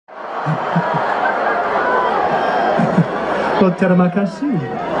Terima kasih.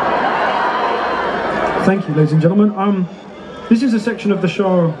 Thank you, ladies and gentlemen. This is a section of the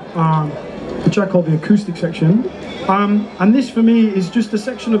show which I call the acoustic section. And this for me is just a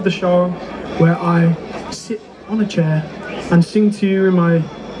section of the show where I sit on a chair and sing to you in my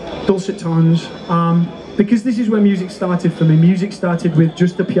dulcet tones. Because this is where music started for me. Music started with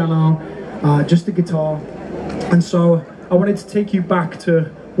just the piano, just the guitar. And so I wanted to take you back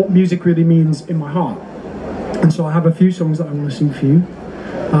to what music really means in my heart. And so I have a few songs that I'm going to sing for you.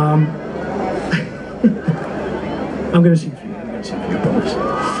 I'm going to sing for you. I promise.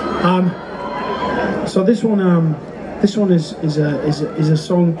 So this one is a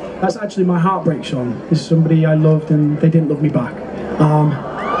song that's actually my heartbreak song. It's somebody I loved and they didn't love me back.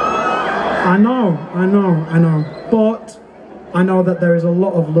 I know. But I know that there is a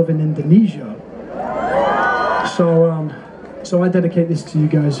lot of love in Indonesia. So I dedicate this to you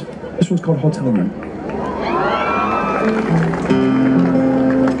guys. This one's called Hotel Room.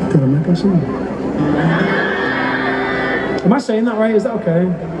 Terima kasih. Am I saying that right? Is that okay?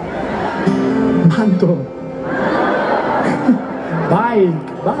 Mantul. Baik.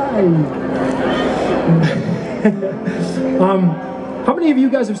 How many of you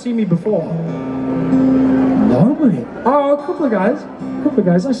guys have seen me before? Nobody. Oh, a couple of guys.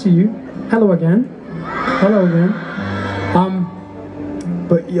 I see you. Hello again.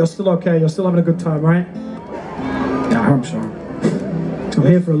 But you're still okay. You're still having a good time, right? Yeah, I hope so. I'm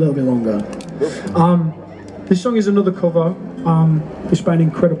here for a little bit longer. This song is another cover. It's by an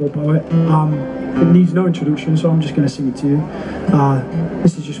incredible poet. It needs no introduction, so I'm just going to sing it to you.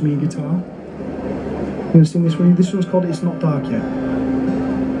 This is just me and guitar. I'm going to sing this one. This one's called It's Not Dark Yet.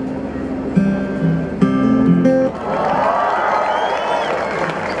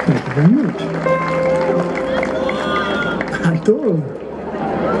 Thank you very much. Mantul.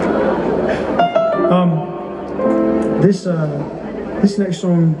 This next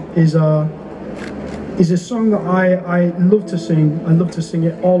song is a song that I love to sing. I love to sing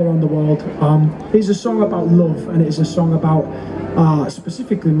it all around the world. It's a song about love, and it's a song about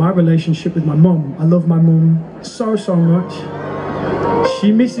specifically my relationship with my mum. I love my mum so much.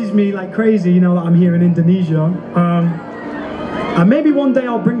 She misses me like crazy, you know, that I'm here in Indonesia. And maybe one day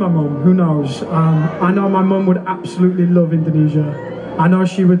I'll bring my mum, who knows. I know my mum would absolutely love Indonesia. I know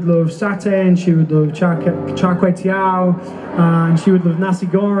she would love Sate, and she would love char kway teow, and she would love Nasi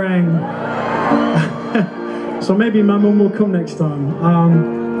Goreng. So maybe my mum will come next time.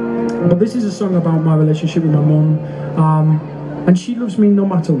 But this is a song about my relationship with my mum, and she loves me no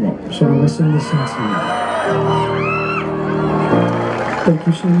matter what. So I'm going to sing this song to you. Thank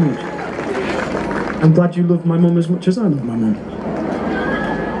you so much. I'm glad you love my mum as much as I love my mum.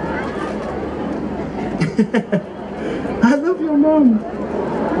 I love your mum.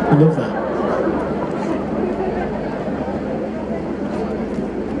 I love that.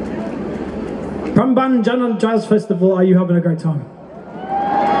 Prambanan Jazz Festival, are you having a great time?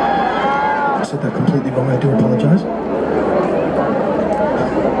 I said that completely wrong, I do apologise.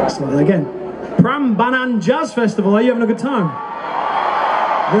 Start that again. Prambanan Jazz Festival, are you having a good time?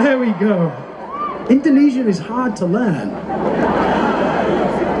 There we go. Indonesian is hard to learn.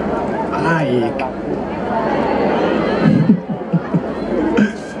 Baik.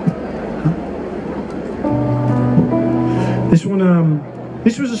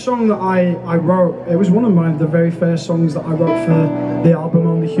 This was a song that I wrote. It was one of the very first songs that I wrote for the album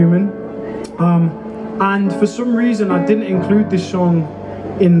Only Human. And for some reason I didn't include this song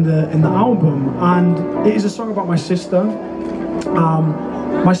in the album. And it is a song about my sister.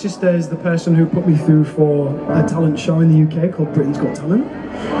 My sister is the person who put me through for a talent show in the UK called Britain's Got Talent.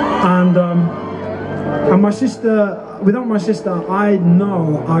 And my sister, without my sister, I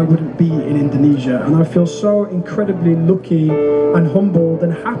know I wouldn't be in Indonesia. And I feel so incredibly lucky and humbled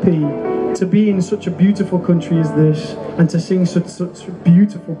and happy to be in such a beautiful country as this and to sing such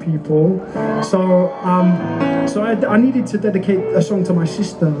beautiful people. So I needed to dedicate a song to my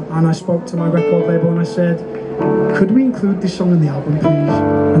sister, and I spoke to my record label and I said, could we include this song in the album, please?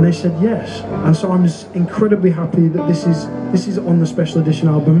 And they said yes. And so I'm just incredibly happy that this is on the special edition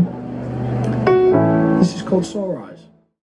album. This is called So Right.